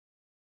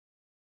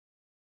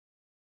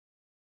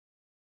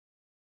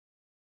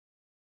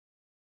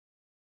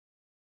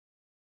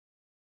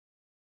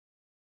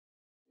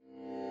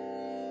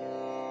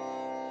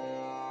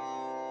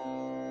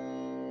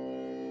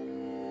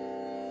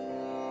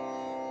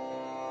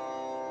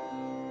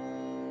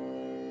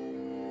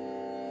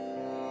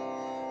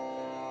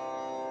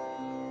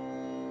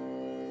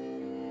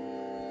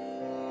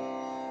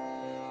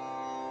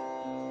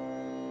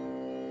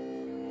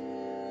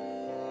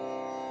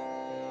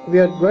we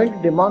are going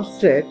to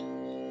demonstrate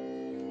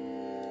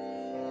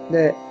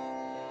the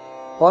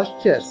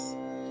postures,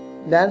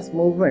 dance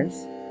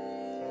movements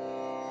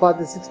for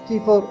the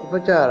 64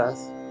 Upacharas,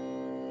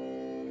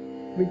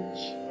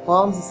 which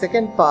forms the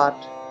second part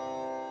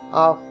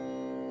of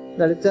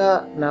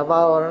Lalita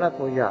Navavarana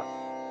Puja.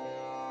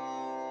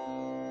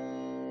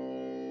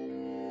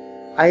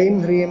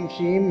 Aim Hrim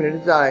Shim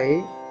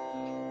Ridhai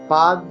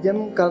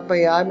Padyam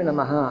Kalpayami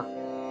Namaha.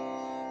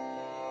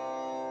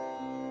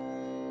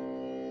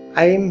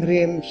 Aim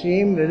Hrim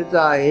Shim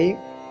Ridhai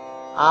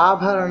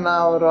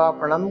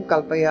Abharanavarapanam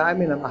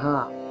Kalpayami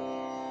Namaha.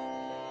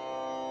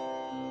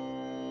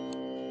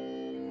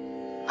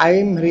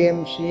 Aim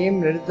Hrim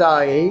Shim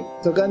Ridhai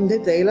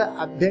Sugandhi Teja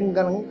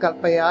Abhyanganam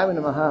Kalpayami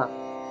Namaha.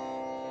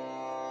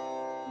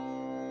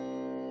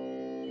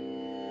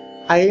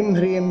 Aim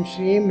Hrim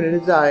Shim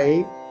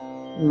Ridhai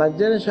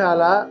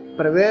Majjanashala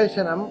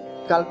Praveshanam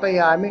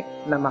Kalpayami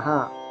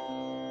Namaha.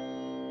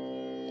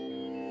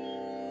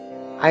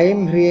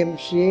 Aim Hrim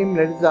Shim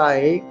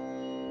Ridhai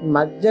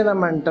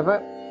Majjanamantapa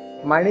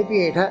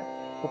Manipetha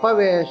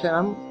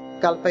Upaveshanam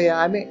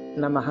Kalpayami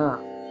Namaha.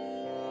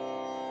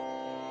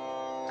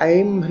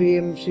 Aim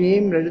Hrim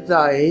Shim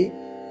Ridhai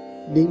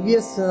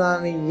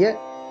Divyasnaniya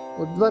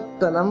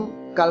Udvattanam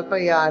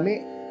Kalpayami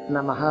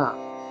Namaha.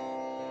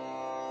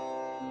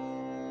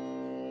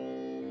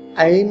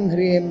 Aim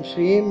Hrim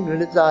Shim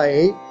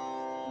Ridhai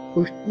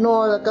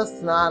Ushnodaka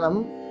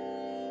Snanam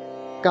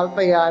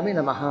Kalpayami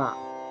Namaha.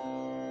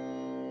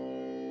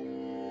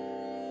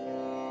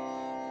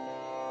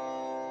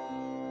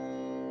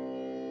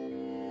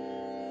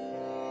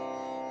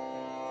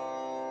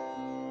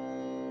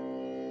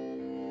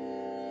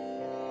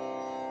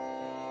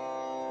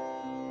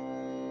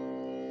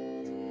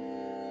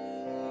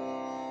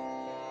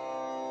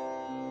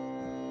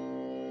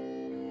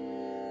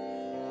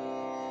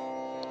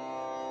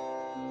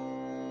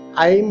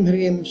 Aim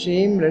Hrim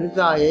Shim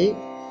Ridhai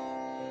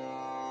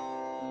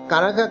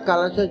Kanaka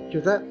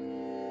Kalashachuta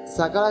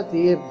Sakala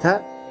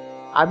Tirtha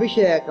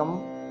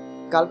Abhishekam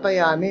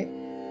Kalpayami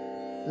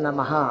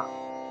Namaha.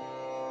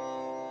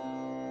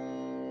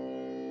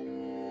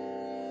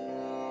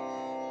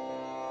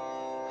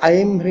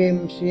 Aim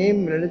Hrim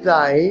Shim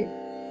Ridhai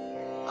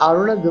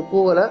Aruna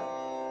Dupula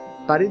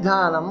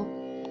Paridhanam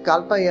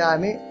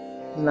Kalpayami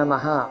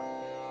Namaha.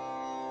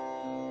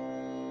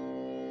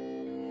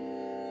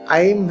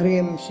 Aim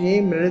Hrim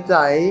Shim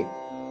Ridhai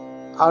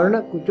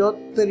Aruna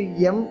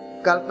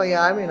Kuchottariyam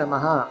Kalpayami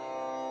Namaha.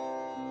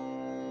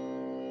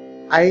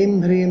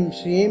 Aim Hrim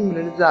Shim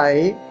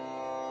Ridhai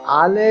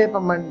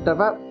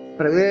Alepamantapa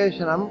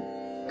Praveshanam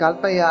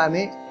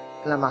Kalpayami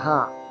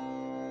Namaha.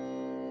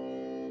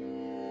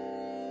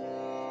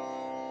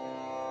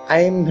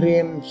 Aim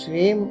Hrim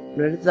Shim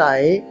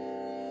Ridhai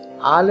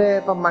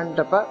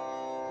Alepamantapa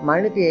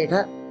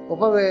Manipetha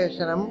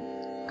Upaveshanam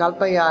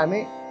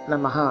Kalpayami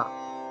Namaha.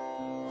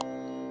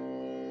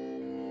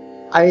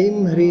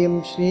 Aim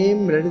Hrim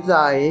Shim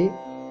Ridhai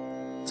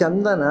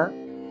Chandana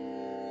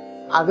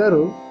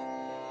Agaru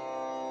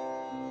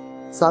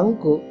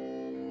Sanku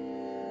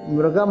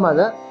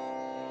Mrugamada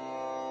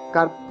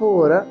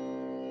Karpura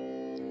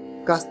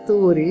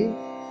Kasturi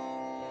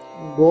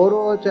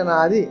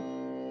Gorochanadi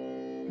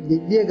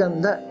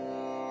Divyagandha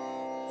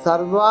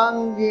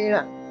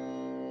Sarvangina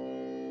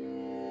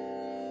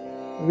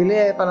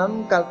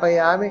Vilepanam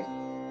Kalpayami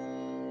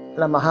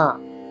Namaha.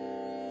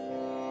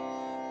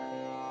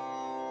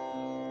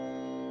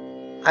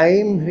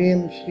 Aim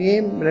Hrim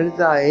Shim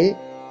Ridhai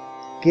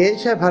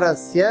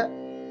Keshabharasya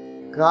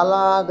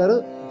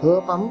Kalagaru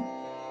Dhupam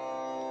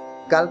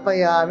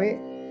Kalpayami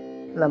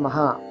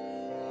Namaha.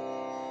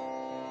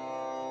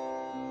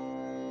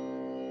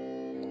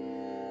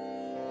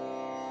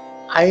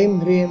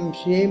 Aim Hrim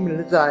Shim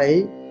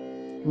Ridhai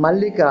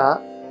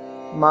Mallika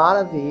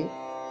Malati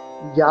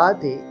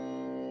Jati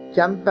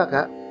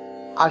Champaka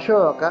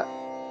Ashoka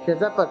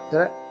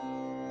Shetapatra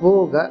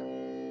Puga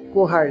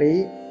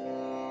Kuhadi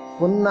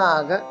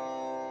Punnaga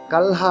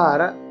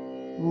Kalhara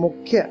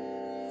Mukhya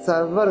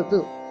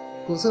Sarvartu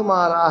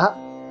Kusumalaha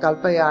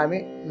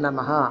Kalpayami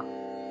Namaha.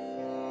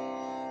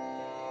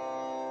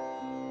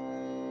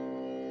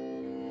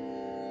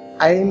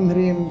 Aim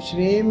Hrim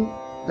Shrim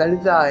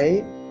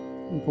Lalithai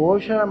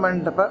Bhoshana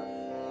Mandapa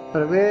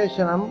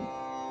Praveshanam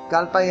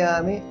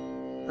Kalpayami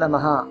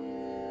Namaha.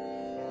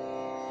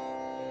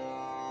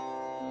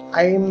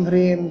 Aim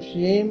Hrim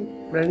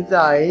Shrim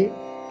Lalithai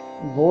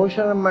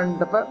Bhoshana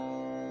Mandapa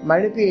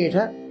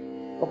Manipetha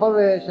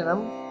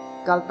Upaveshanam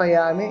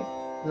Kalpayami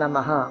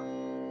Namaha.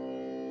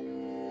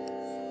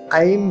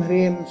 Aim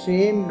Hrim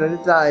Shim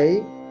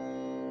Ridhai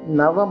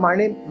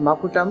Navamani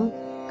Makutam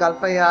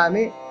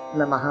Kalpayami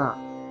Namaha.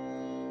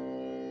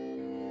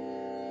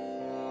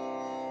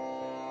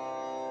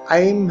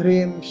 Aim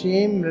Hrim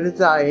Shim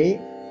Ridhai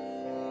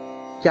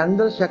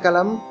Chandra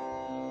Shakalam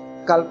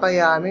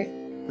Kalpayami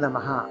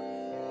Namaha.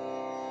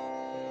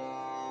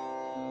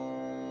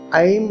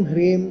 Aim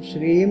Hrim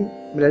Shrim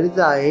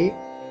Ridhai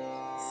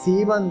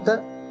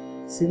Sivanta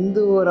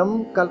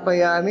Sinduram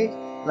Kalpayami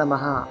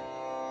Namaha.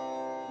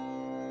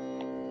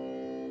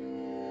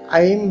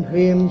 ऐं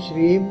ह्रीं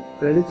श्रीं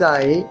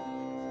ललितायै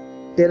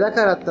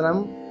तिलकरत्नं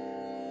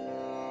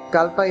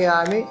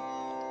कल्पयामि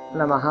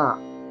नमः।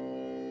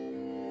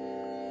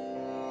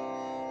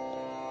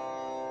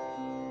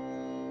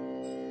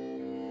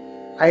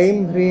 ऐं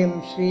ह्रीं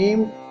श्रीं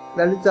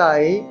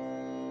ललितायै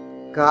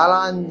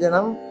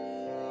कालाञ्जनं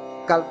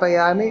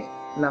कल्पयामि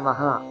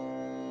नमः।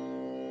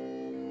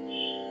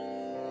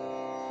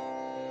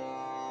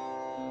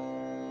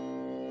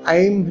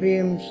 ऐं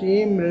ह्रीं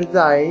श्रीं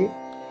ललितायै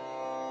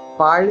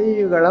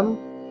पाळीयुगलं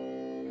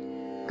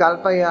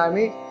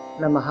कल्पयामि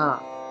नमः।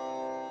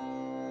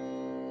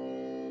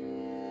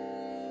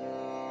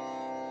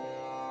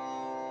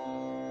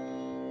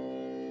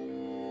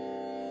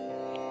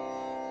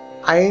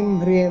 ऐं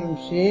ह्रीं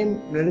श्रीं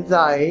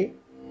ललितायै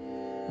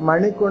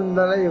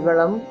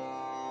मणिकुण्डलयुगलं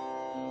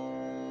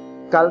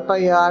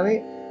कल्पयामि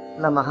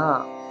नमः।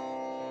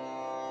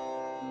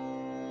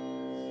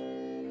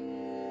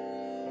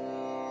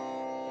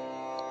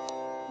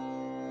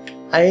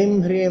 ऐं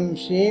ह्रीं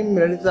श्रीं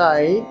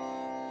ललितायै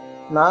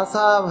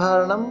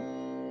नासाभरणं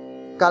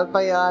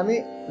कल्पयामि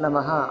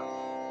नमः।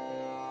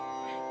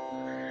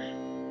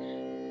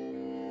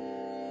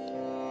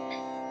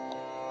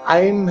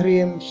 ऐं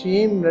ह्रीं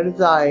श्रीं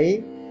ललितायै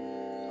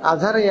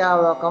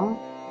अधरयावकं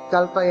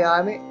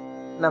कल्पयामि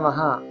नमः।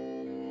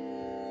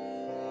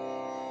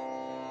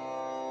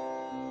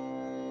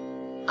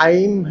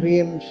 ऐं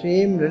ह्रीं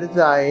श्रीं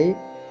ललितायै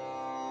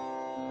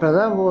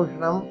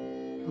प्रथमभूषणं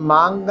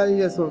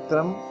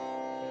माङ्गल्यसूत्रं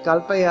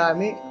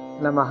कल्पयामि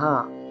नमः।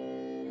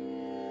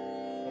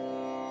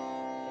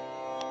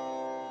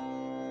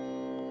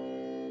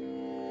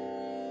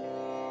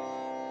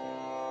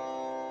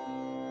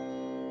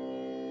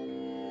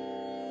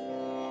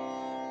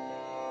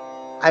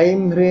 ऐं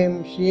ह्रीं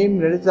श्रीं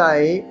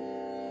ललितायै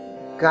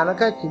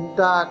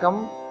कनकचिन्ताकं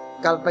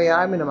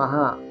कल्पयामि नमः।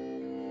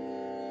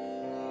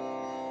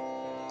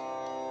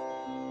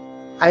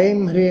 ऐं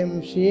ह्रीं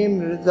श्रीं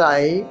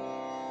ललितायै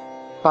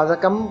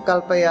पदकं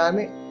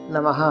कल्पयामि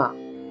नमः।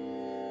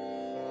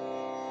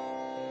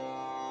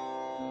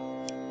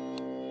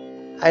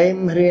 ऐं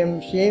ह्रीं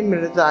श्रीं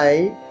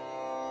ललितायै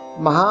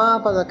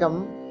महापदकं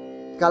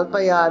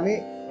कल्पयामि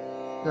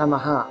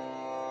नमः।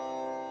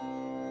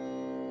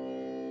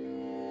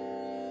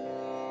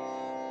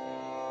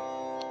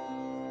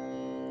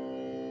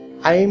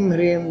 ऐं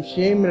ह्रीं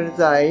श्रीं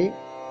ललितायै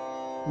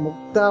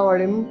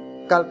मुक्तावळिं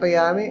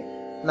कल्पयामि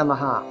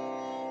नमः।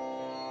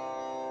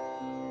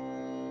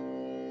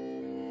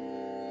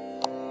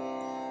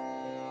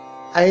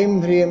 ऐं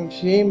ह्रीं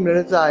श्रीं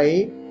ललितायै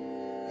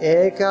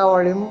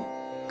एकावळिं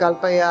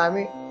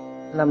कल्पयामि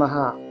नमः।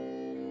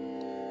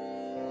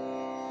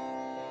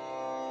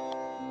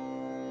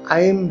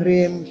 ऐं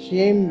ह्रीं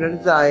श्रीं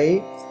ललितायै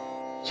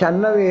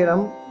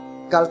छन्नवीरं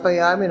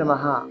कल्पयामि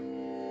नमः।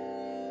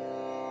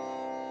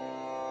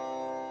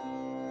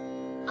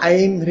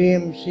 ऐं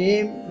ह्रीं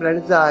श्रीं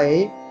ललितायै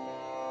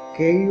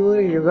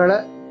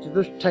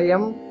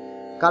केयूरयुगलचतुष्टयं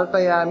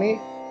कल्पयामि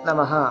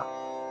नमः।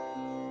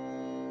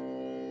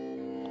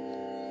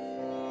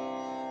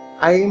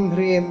 ऐं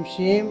ह्रीं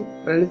श्रीं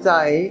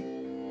ललितायै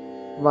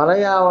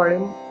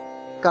वलयावळिं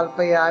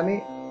कल्पयामि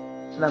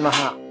नमः।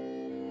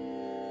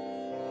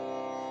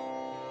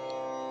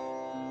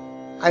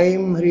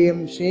 ऐं ह्रीं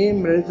श्रीं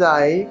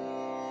ललितायै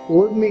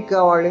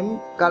ऊर्मिकावळिं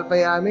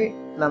कल्पयामि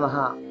नमः।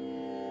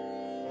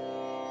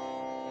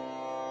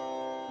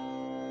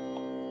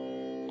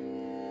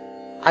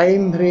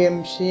 ऐं ह्रीं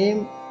श्रीं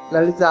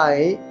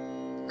ललितायै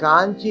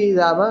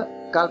काञ्चीधाम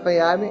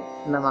कल्पयामि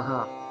नमः।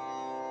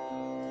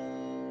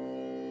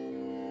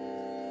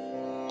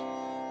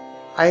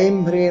 ऐं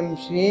ह्रीं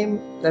श्रीं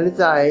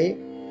ललितायै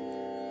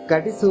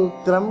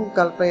कटिसूत्रं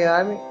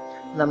कल्पयामि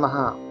नमः।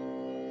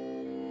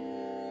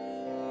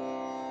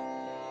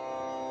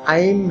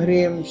 ऐं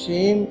ह्रीं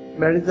श्रीं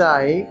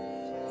ललितायै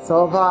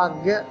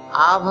सौभाग्य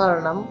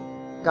आभरणं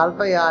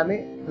कल्पयामि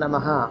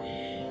नमः।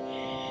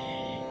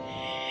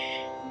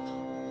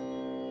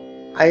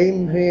 ऐं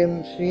ह्रीं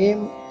श्रीं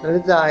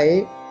ललितायै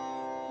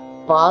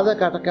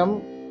पादकटकं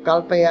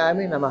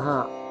कल्पयामि नमः।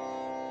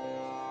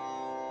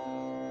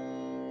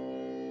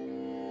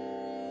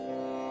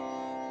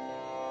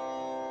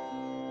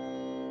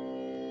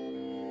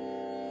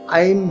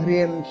 ऐं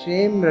ह्रीं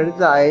श्रीं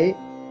ललितायै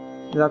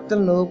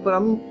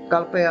रत्ननूपुरं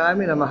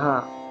कल्पयामि नमः।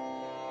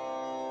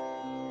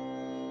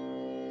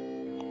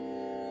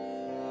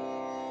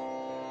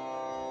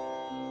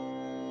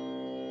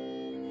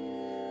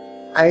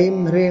 ऐं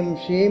ह्रीं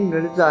श्रीं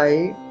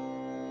ललितायै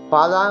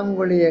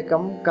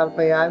पादाङ्गुलीयकं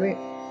कल्पयामि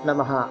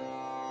नमः।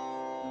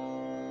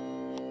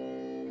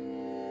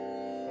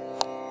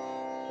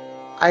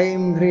 ऐं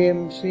ह्रीं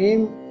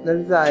श्रीं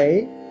ललितायै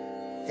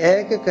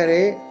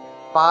एककरे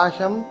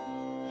पाशं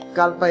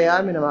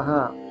कल्पयामि नमः।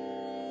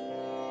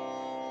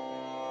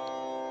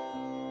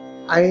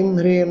 ऐं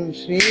ह्रीं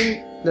श्रीं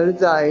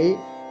ललितायै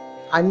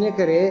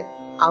अन्यकरे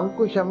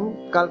अंकुशं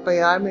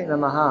कल्पयामि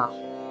नमः।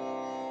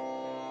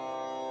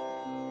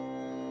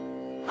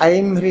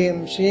 ऐं ह्रीं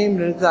श्रीं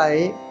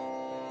ललितायै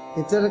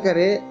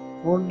इतरकरे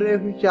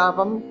पुण्ड्रेषु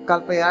चापं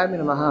कल्पयामि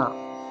नमः।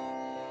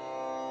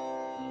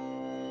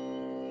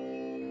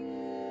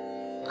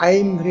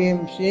 ऐं ह्रीं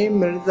श्रीं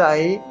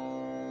ललितायै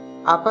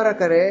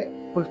अपरकरे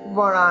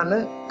पुष्पबाणान्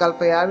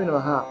कल्पयामि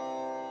नमः।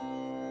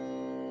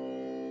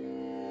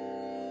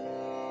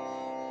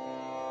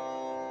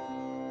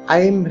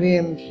 ऐं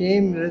ह्रीं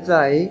श्रीं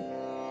ललितायै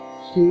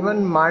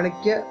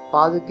श्रीमन्माणिक्य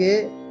पादुके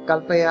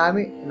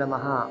कल्पयामि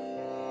नमः।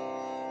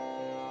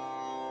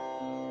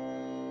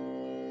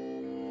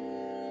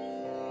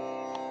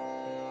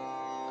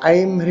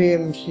 ऐं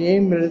ह्रीं श्रीं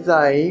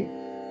ललितायै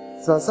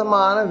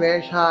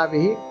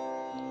स्वसमानवेषाभिः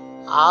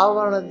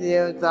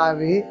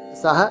आवरणदेवताभिः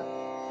सह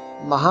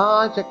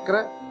महाचक्र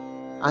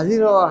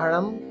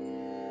अधिरोहणं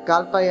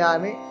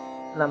कल्पयामि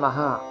नमः।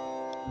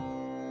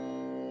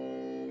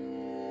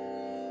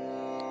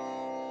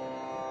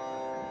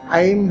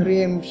 ऐं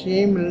ह्रीं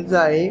श्रीं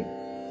ललितायै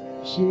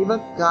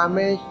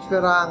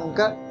श्रीमत्कामेश्वराङ्क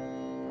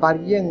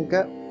पर्यङ्क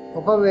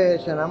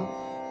उपवेशनं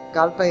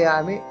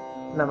कल्पयामि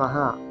नमः।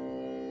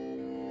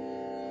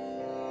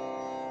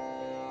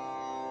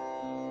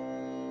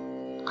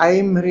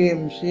 ऐं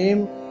ह्रीं श्रीं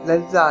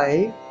ललितायै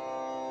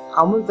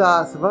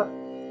अमृतास्व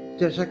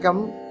चषकं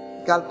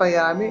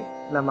कल्पयामि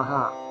नमः।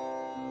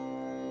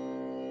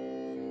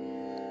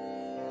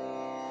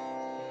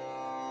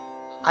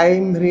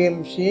 ऐं ह्रीं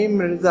श्रीं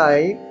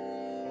ललितायै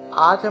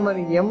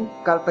आचमनीयं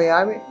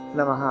कल्पयामि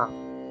नमः।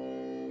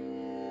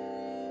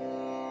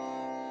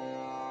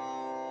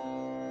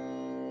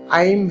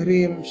 ऐं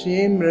ह्रीं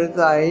श्रीं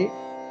ललितायै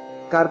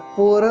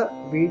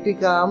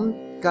कर्पूरवीटिकां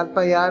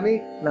कल्पयामि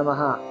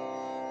नमः।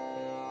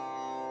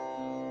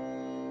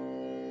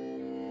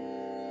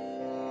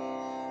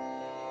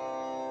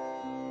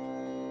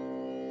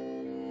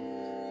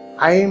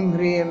 ऐं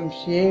ह्रीं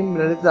श्रीं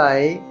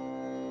ललितायै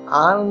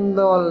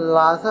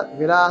आनन्दोल्लास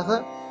विलास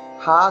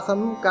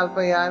हासं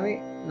कल्पयामि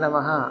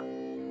नमः।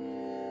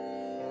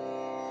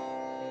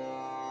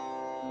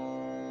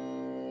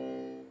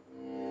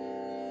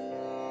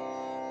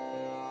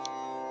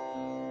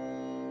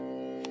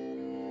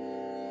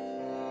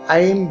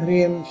 ऐं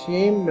ह्रीं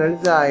श्रीं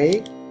ललितायै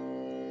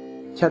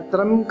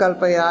छत्रं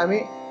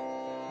कल्पयामि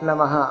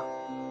नमः।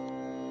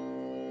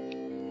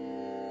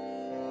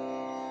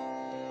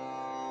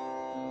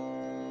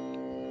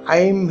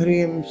 ऐं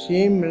ह्रीं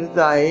श्रीं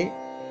ललितायै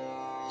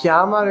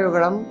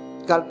चामरयुगलं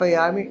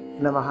कल्पयामि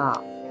नमः।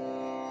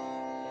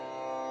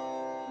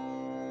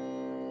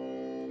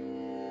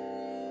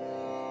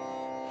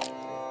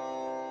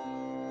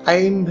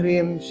 ऐं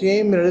ह्रीं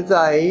श्रीं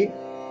ललितायै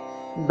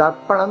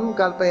दर्पणं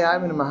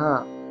कल्पयामि नमः।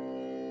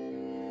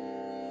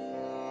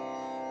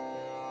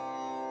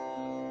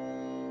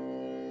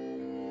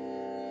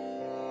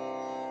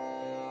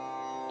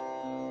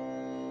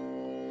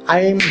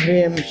 ऐं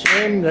ह्रीं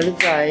श्रीं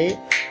ललितायै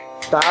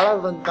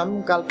तालवृन्तं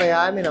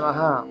कल्पयामि नमः।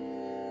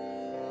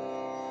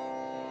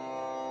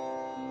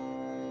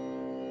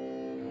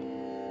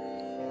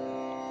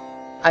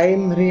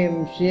 ऐं ह्रीं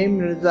श्रीं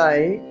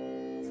ललितायै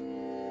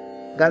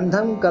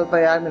गन्धं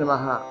कल्पयामि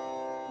नमः।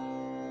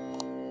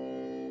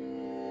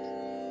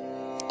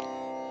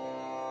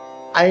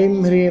 ऐं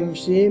ह्रीं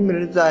श्रीं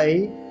ललितायै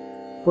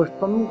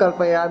पुष्पं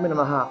कल्पयामि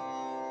नमः।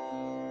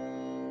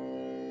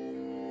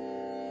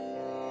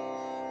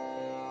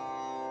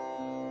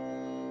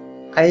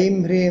 ऐं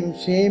ह्रीं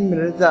श्रीं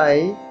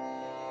ललितायै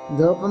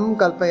धूपं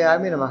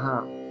कल्पयामि नमः।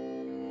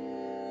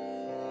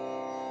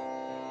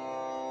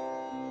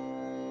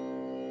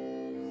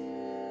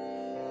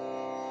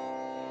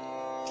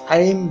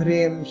 ऐं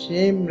ह्रीं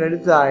श्रीं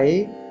ललितायै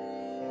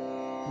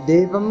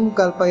दीपं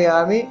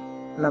कल्पयामि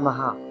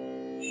नमः।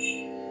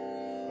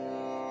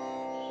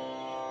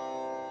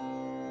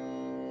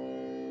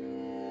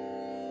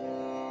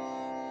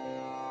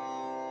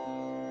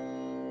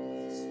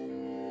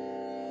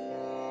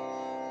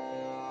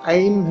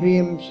 ऐं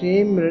ह्रीं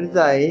श्रीं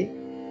ललितायै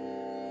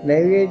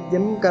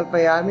नैवेद्यं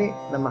कल्पयामि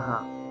नमः।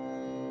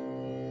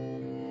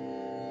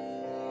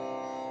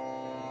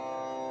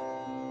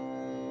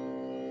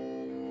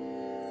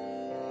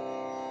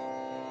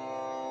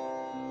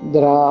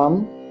 द्रां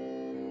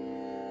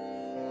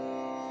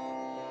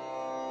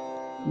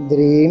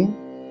द्रीं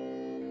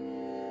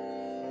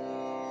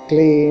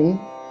क्लीं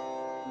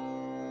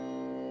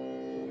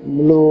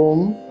ब्लूं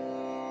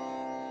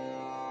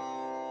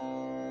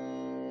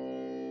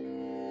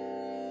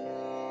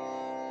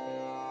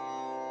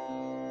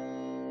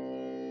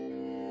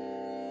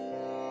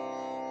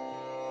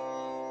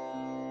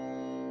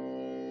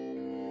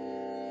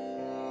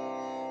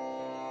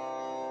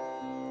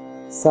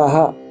सः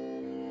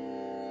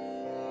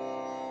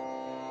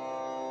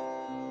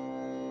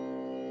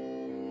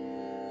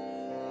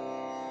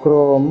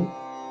क्रोम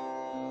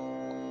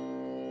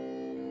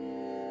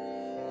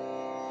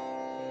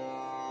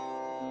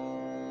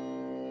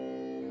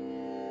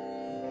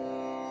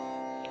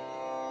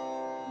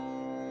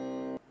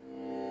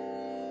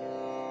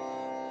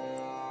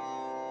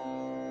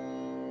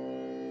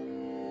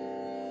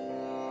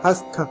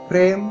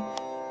हस्तफ्रेम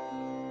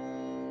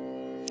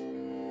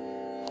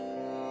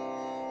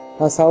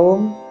हसौं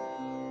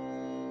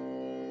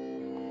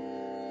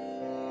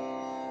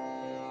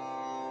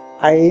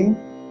ऐं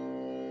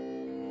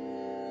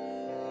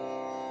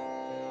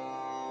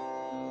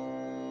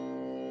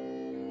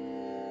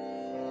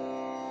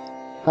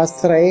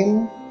हस्रैं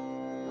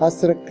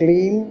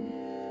हस्रक्लीं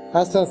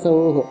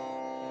हस्रसौः।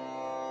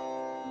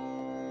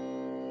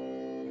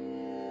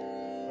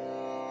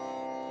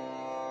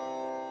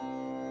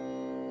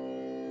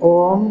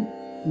 ओम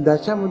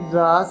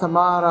दशमुद्रा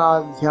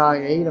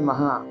समाराध्यायै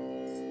नमः।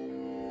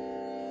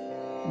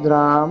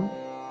 द्रां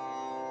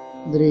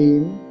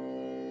द्रीं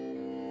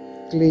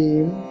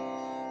क्लीं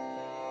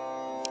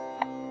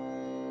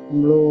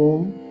म्लूं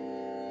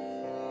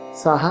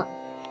सः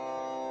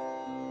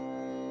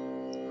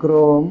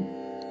क्रों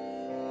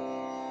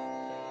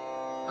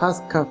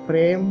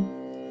हस्खफ्रें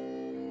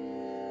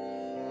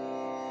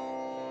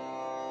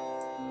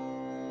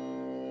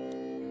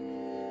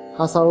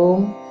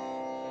हसौं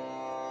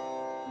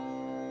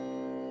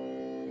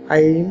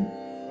ऐं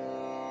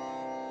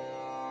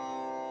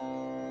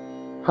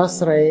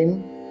हस्रैं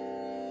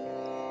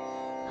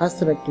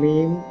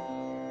हस्रक्लीं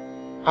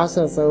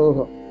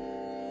हस्रसौः।